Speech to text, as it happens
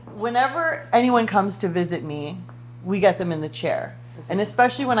whenever anyone comes to visit me, we get them in the chair. And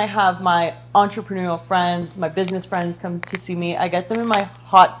especially when I have my entrepreneurial friends, my business friends come to see me, I get them in my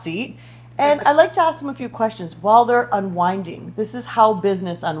hot seat. And I like to ask them a few questions while they're unwinding. This is how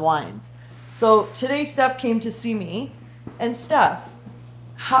business unwinds. So today, Steph came to see me. And Steph,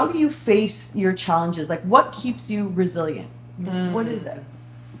 how do you face your challenges? Like, what keeps you resilient? What is it?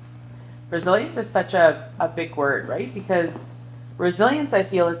 Resilience is such a big word, right? Because resilience, I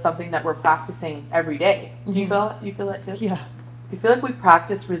feel, is something that we're practicing every day. Do you feel it? You feel that too? Yeah. I feel like we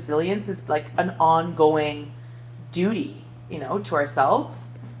practice resilience as like an ongoing duty, to ourselves.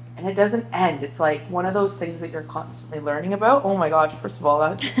 And it doesn't end. It's like one of those things that you're constantly learning about. Oh my gosh, first of all,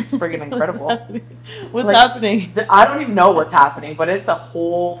 that's friggin' incredible. What's happening? I don't even know what's happening, but it's a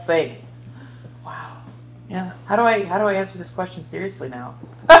whole thing. Wow. Yeah. How do I answer this question seriously now?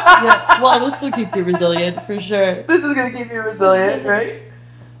 Yeah. Well, this will keep you resilient for sure. This is gonna keep you resilient, right?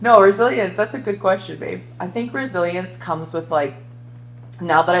 No, resilience, that's a good question, babe. I think resilience comes with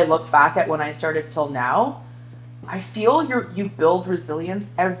now that I look back at when I started till now, I feel you build resilience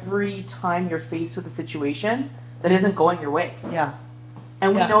every time you're faced with a situation that isn't going your way. Yeah.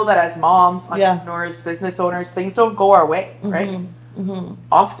 And we know that as moms, entrepreneurs, business owners, things don't go our way, right?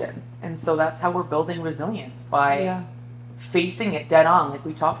 Often. And so that's how we're building resilience, by facing it dead on, like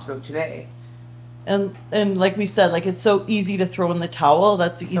we talked about today. And like we said, it's so easy to throw in the towel.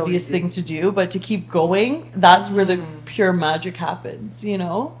 That's the easiest thing to do. But to keep going, that's where the pure magic happens,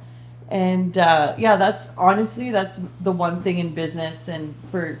 And that's the one thing in business, and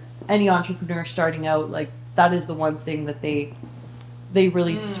for any entrepreneur starting out, that is the one thing that they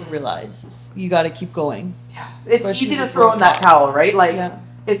really need to realize is you got to keep going. Yeah, it's easy to throw in that towel, right?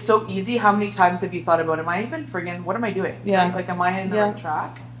 It's so easy. How many times have you thought about, am I even friggin', what am I doing? Yeah. Right? Am I in the right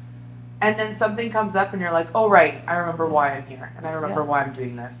track? And then something comes up and you're like, oh, right, I remember why I'm here. And I remember why I'm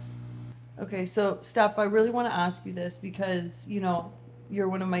doing this. Okay, so Steph, I really want to ask you this because, you're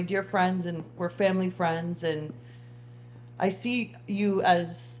one of my dear friends and we're family friends. And I see you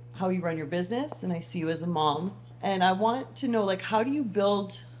as how you run your business and I see you as a mom. And I want to know, how do you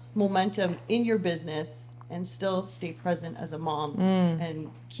build momentum in your business and still stay present as a mom and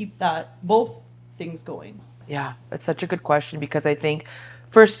keep both things going? Yeah, that's such a good question, because I think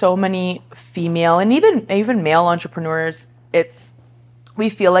for so many female and even male entrepreneurs, we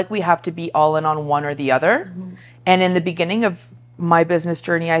feel like we have to be all in on one or the other. And in the beginning of my business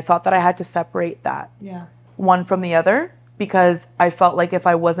journey, I thought that I had to separate that one from the other, because I felt like if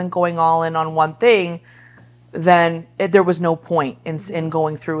I wasn't going all in on one thing, then there was no point in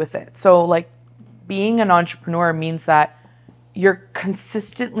going through with it. So being an entrepreneur means that you're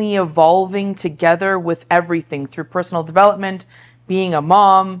consistently evolving together with everything through personal development, being a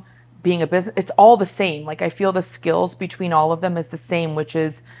mom, being a business. It's all the same. I feel the skills between all of them is the same, which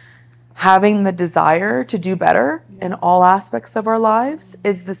is having the desire to do better in all aspects of our lives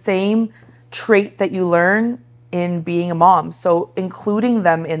is the same trait that you learn in being a mom. So including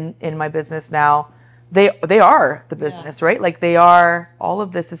them in my business now, they are the business, right? They are, all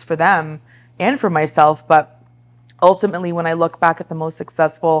of this is for them and for myself. But ultimately, when I look back at the most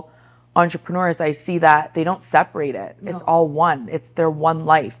successful entrepreneurs, I see that they don't separate it. No. It's all one. It's their one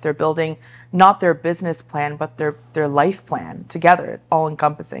life. They're building not their business plan, but their life plan together, all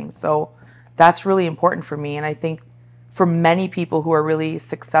encompassing. So that's really important for me. And I think for many people who are really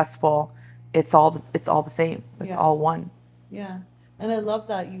successful, it's all the same. It's all one. Yeah. And I love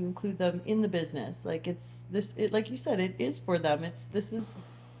that you include them in the business. Like you said, it is for them. This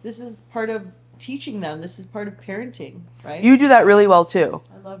is part of teaching them. This is part of parenting, right? You do that really well too.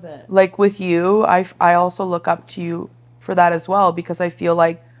 I love it. With you, I also look up to you for that as well, because I feel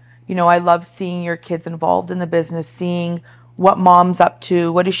like, I love seeing your kids involved in the business, seeing what mom's up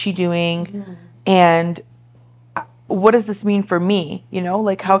to, what is she doing, and what does this mean for me?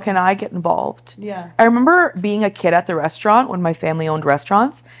 How can I get involved? Yeah. I remember being a kid at the restaurant when my family owned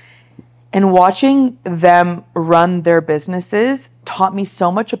restaurants, and watching them run their businesses taught me so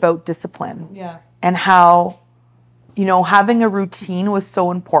much about discipline. Yeah. And how, having a routine was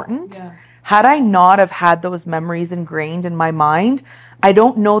so important. Yeah. Had I not have had those memories ingrained in my mind, I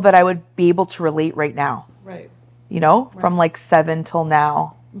don't know that I would be able to relate right now. Right. From 7 till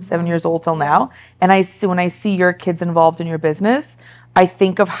now. 7 years old till now. And when I see your kids involved in your business, I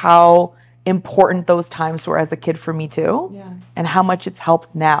think of how important those times were as a kid for me too. Yeah. And how much it's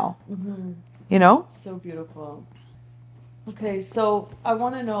helped now. So beautiful. Okay, so I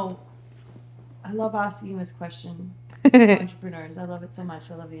want to know, I love asking this question to entrepreneurs. I love it so much.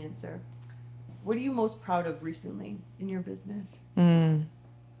 I love the answer. What are you most proud of recently in your business?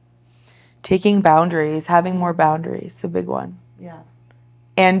 Taking boundaries, having more boundaries, a big one. Yeah.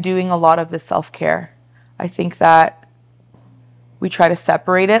 and doing a lot of the self-care. I think that we try to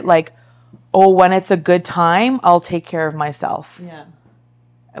separate it like, oh, when it's a good time, I'll take care of myself. Yeah.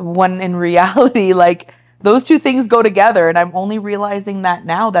 When in reality, like, those two things go together. And I'm only realizing that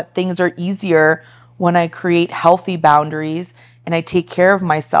now, that things are easier when I create healthy boundaries and I take care of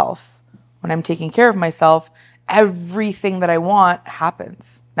myself. When I'm taking care of myself, everything that I want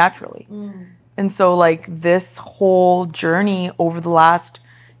happens naturally. And so, like, this whole journey over the last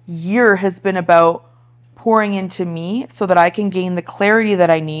year has been about pouring into me so that I can gain the clarity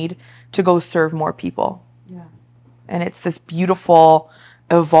that I need to go serve more people. Yeah. And it's this beautiful,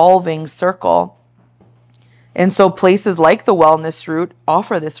 evolving circle. And so places like the Wellness Route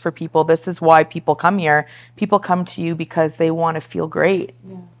offer this for people. This is why people come here. People come to you because they want to feel great.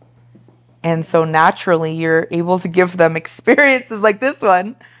 Yeah. And so naturally, you're able to give them experiences like this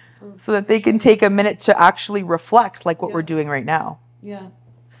one so that they can take a minute to actually reflect, like what we're doing right now. Yeah.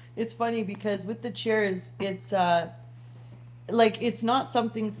 It's funny because with the chairs, it's like, it's not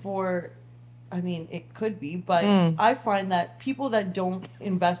something for, I mean, it could be, but I find that people that don't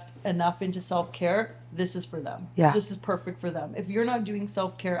invest enough into self-care, this is for them. Yeah. This is perfect for them. If you're not doing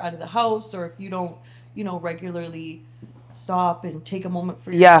self-care out of the house, or if you don't, regularly stop and take a moment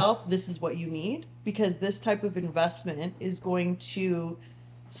for yourself, this is what you need, because this type of investment is going to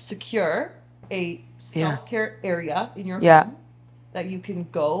secure a self-care area in your home that you can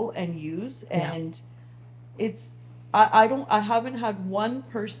go and use. And it's, I haven't had one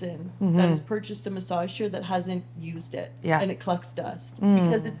person that has purchased a massage chair that hasn't used it and it collects dust,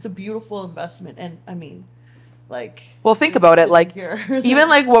 because it's a beautiful investment. And I mean, like, well, think about it, like, even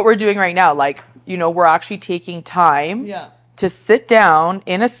like what we're doing right now, like, we're actually taking time to sit down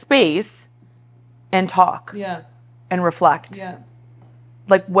in a space and talk and reflect.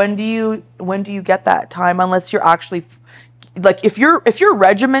 Like, when do you get that time, unless you're actually like, if you're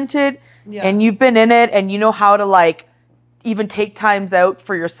regimented and you've been in it and you know how to, like, even take times out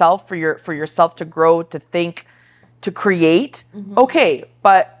for yourself, for yourself to grow, to think, to create. Okay,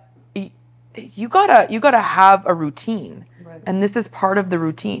 but you gotta have a routine, and this is part of the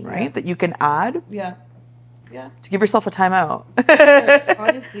routine, right? That you can add. To give yourself a timeout.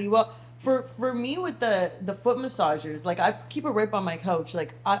 Honestly, well, for me with the foot massagers, like, I keep it right by my couch.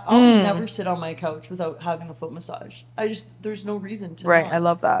 Like, I'll never sit on my couch without having a foot massage. There's no reason to I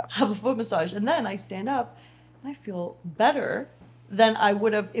love that. have a foot massage. And then I stand up and I feel better than I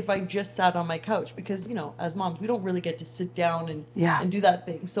would have if I just sat on my couch, because, as moms, we don't really get to sit down and do that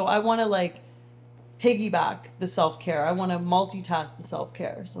thing. So I want to, like, piggyback the self-care. I want to multitask the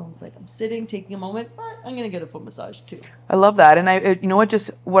self-care. So I was like, I'm sitting, taking a moment, but I'm going to get a foot massage too. I love that.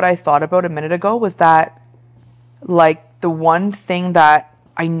 And what I thought about a minute ago was that, like, the one thing that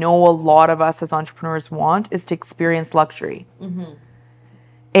I know a lot of us as entrepreneurs want is to experience luxury.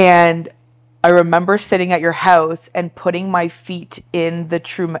 And I remember sitting at your house and putting my feet in the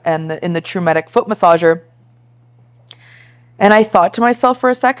Trumedic foot massager. And I thought to myself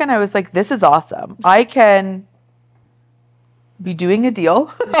for a second, I was like, this is awesome. I can be doing a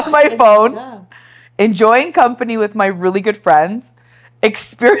deal on my phone, enjoying company with my really good friends,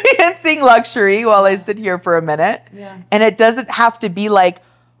 experiencing luxury while I sit here for a minute. And it doesn't have to be like,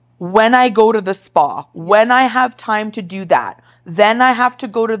 when I go to the spa, when I have time to do that, then I have to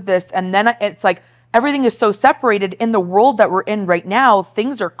go to this. And then it's like, everything is so separated in the world that we're in right now.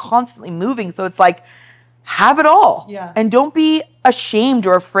 Things are constantly moving. So it's like, have it all. And don't be ashamed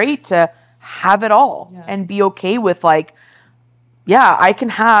or afraid to have it all, and be okay with, like, I can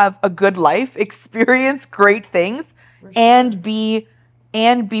have a good life, experience great things, and be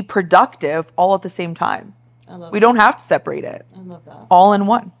productive all at the same time. We don't have to separate it. I love that. All in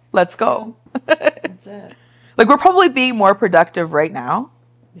one. Let's go. That's it. Like, we're probably being more productive right now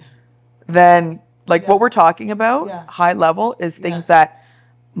than, like, what we're talking about high level is things that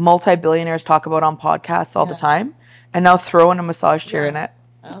multi-billionaires talk about on podcasts all the time, and now throw in a massage chair in it.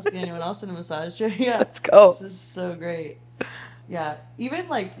 I don't see anyone else in a massage chair. Let's go. This is so great. Even,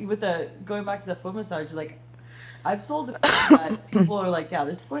 like, with going back to the foot massage, like, I've sold a few that people are like,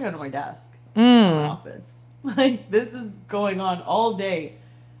 this is going under my desk in my office. Like, this is going on all day.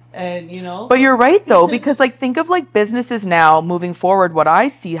 And, But you're right, though, because, like, think of, like, businesses now moving forward. What I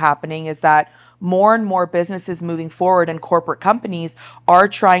see happening is that more and more businesses moving forward and corporate companies are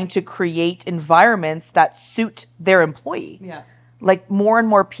trying to create environments that suit their employee. Like, more and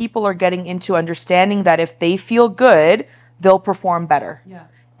more people are getting into understanding that if they feel good, they'll perform better.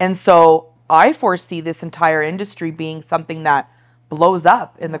 And so I foresee this entire industry being something that blows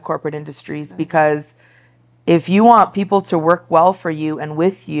up in the corporate industries, because if you want people to work well for you and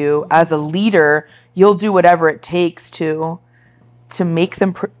with you as a leader, you'll do whatever it takes to to make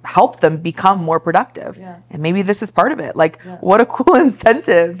them help them become more productive. Yeah. And maybe this is part of it. Like, Yeah. what a cool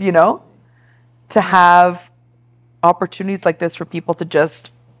incentive, you know, to have opportunities like this for people to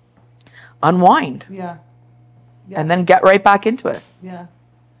just unwind. Yeah. And then get right back into it. Yeah.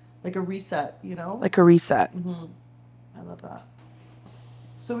 Like a reset, you know? Like a reset. Mm-hmm. I love that.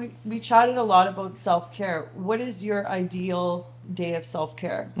 So we chatted a lot about self-care. What is your ideal day of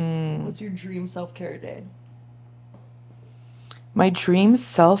self-care? What's your dream self-care day? My dream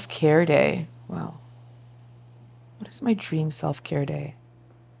self-care day. Wow. What is my dream self-care day?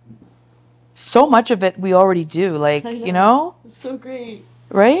 So much of it we already do. Like, you know? It's so great.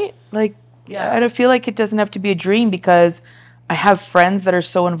 Right? Like, I don't feel like it doesn't have to be a dream because I have friends that are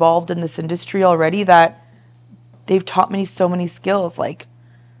so involved in this industry already that they've taught me so many skills. Like,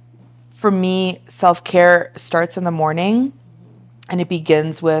 for me, self-care starts in the morning and it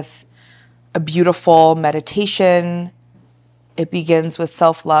begins with a beautiful meditation. It begins with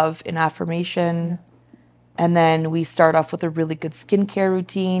self-love and affirmation. And then we start off with a really good skincare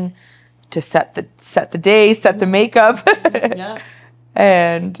routine to set the day, set the makeup. Yeah.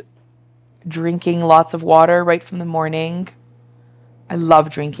 And drinking lots of water right from the morning. I love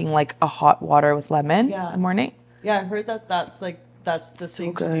drinking like a hot water with lemon in the morning. Yeah, I heard that's the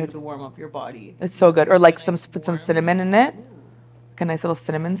thing good. to do to warm up your body. It's so good. Or like put some cinnamon in it. Like a nice little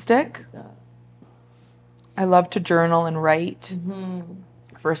cinnamon stick. I love to journal and write.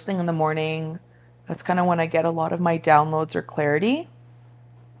 First thing in the morning. That's kind of when I get a lot of my downloads or clarity.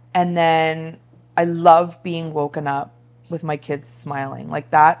 And then I love being woken up with my kids smiling. Like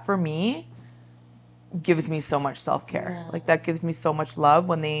that for me gives me so much self-care. Yeah. Like that gives me so much love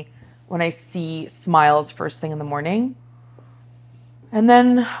when I see smiles first thing in the morning. And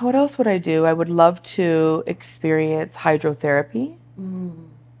then what else would I do? I would love to experience hydrotherapy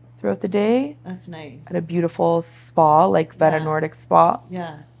throughout the day. That's nice. At a beautiful spa, like Veta Nordic Spa.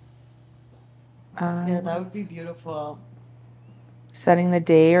 Yeah. Yeah, that would be beautiful. Setting the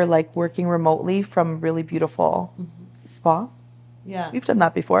day or like working remotely from really beautiful spa. Yeah. We've done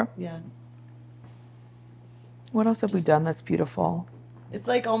that before. Yeah. What else have we done that's beautiful? It's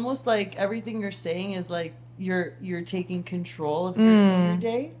like almost like everything you're saying is like you're taking control of your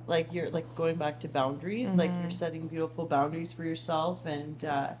day. Like you're like going back to boundaries. Like you're setting beautiful boundaries for yourself and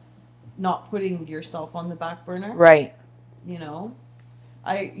not putting yourself on the back burner. Right. You know?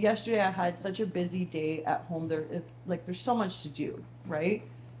 Yesterday I had such a busy day at home. There's so much to do, right?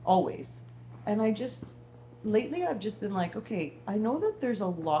 Always. And lately I've just been like, okay, I know that there's a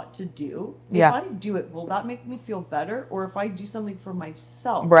lot to do. If I do it, will that make me feel better? Or if I do something for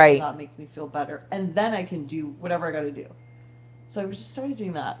myself, will that make me feel better? And then I can do whatever I got to do. So I just started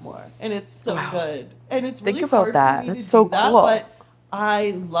doing that more. And it's so good. And it's really hard for me to do that, but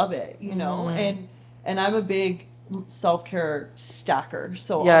I love it, you know? And I'm a big self-care stacker.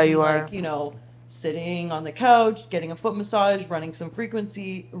 So I'll be like, you know, sitting on the couch, getting a foot massage, running some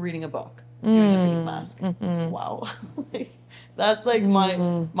frequency, reading a book. Doing a face mask. Wow. That's like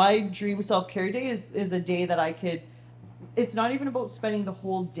my dream self-care day is a day that I could, it's not even about spending the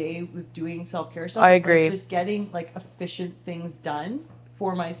whole day with doing self-care stuff. I agree. Like just getting like efficient things done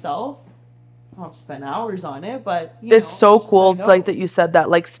for myself. I don't have to spend hours on it, but it's so cool like that you said that.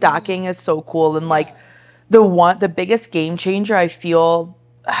 Like stacking is so cool. And like the biggest game changer I feel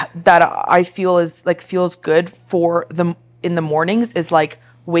is like feels good for them in the mornings is like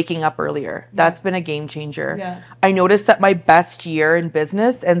waking up earlier. That's been a game changer. Yeah. I noticed that my best year in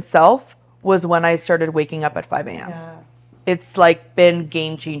business and self was when I started waking up at 5 a.m. Yeah. It's like been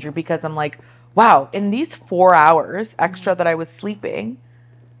game changer because I'm like, wow, in these 4 hours extra that I was sleeping,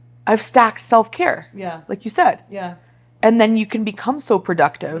 I've stacked self-care. Yeah. Like you said. Yeah. And then you can become so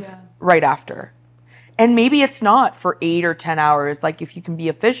productive right after. And maybe it's not for 8 or 10 hours. Like if you can be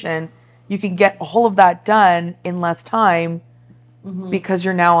efficient, you can get all of that done in less time. Because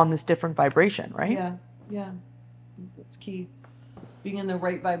you're now on this different vibration, right? Yeah, yeah. That's key. Being in the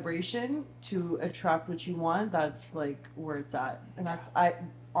right vibration to attract what you want, that's like where it's at. And I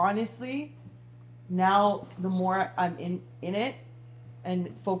honestly, now the more I'm in it and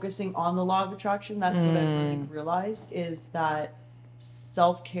focusing on the law of attraction, that's what I really realized is that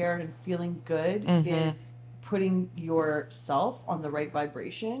self-care and feeling good is putting yourself on the right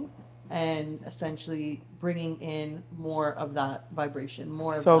vibration and essentially bringing in more of that vibration,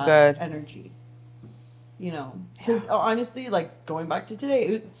 more of that energy. You know, because honestly, like going back to today,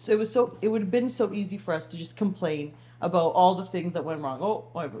 it would have been so easy for us to just complain about all the things that went wrong. Oh,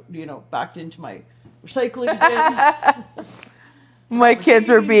 I, backed into my recycling bin. My kids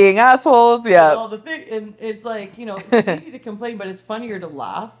are being assholes. Yeah. All the thing, and it's like it's easy to complain, but it's funnier to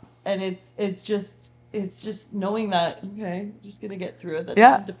laugh, and it's just it's just knowing that, okay, just gonna get through it. That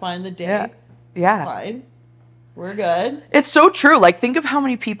Yeah. doesn't define the day. Yeah. It's Yeah. fine. We're good. It's so true. Like, think of how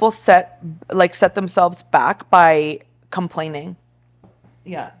many people set themselves back by complaining.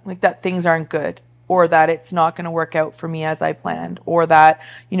 Yeah. Like that things aren't good, or that it's not going to work out for me as I planned, or that,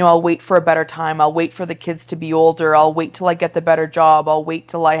 I'll wait for a better time. I'll wait for the kids to be older. I'll wait till I get the better job. I'll wait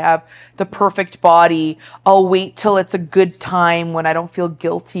till I have the perfect body. I'll wait till it's a good time when I don't feel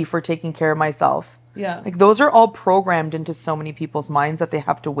guilty for taking care of myself. Yeah. Like, those are all programmed into so many people's minds that they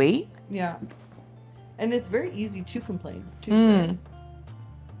have to wait. Yeah. And it's very easy to complain too.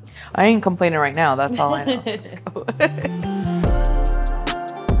 I ain't complaining right now. That's all I know. Let's go.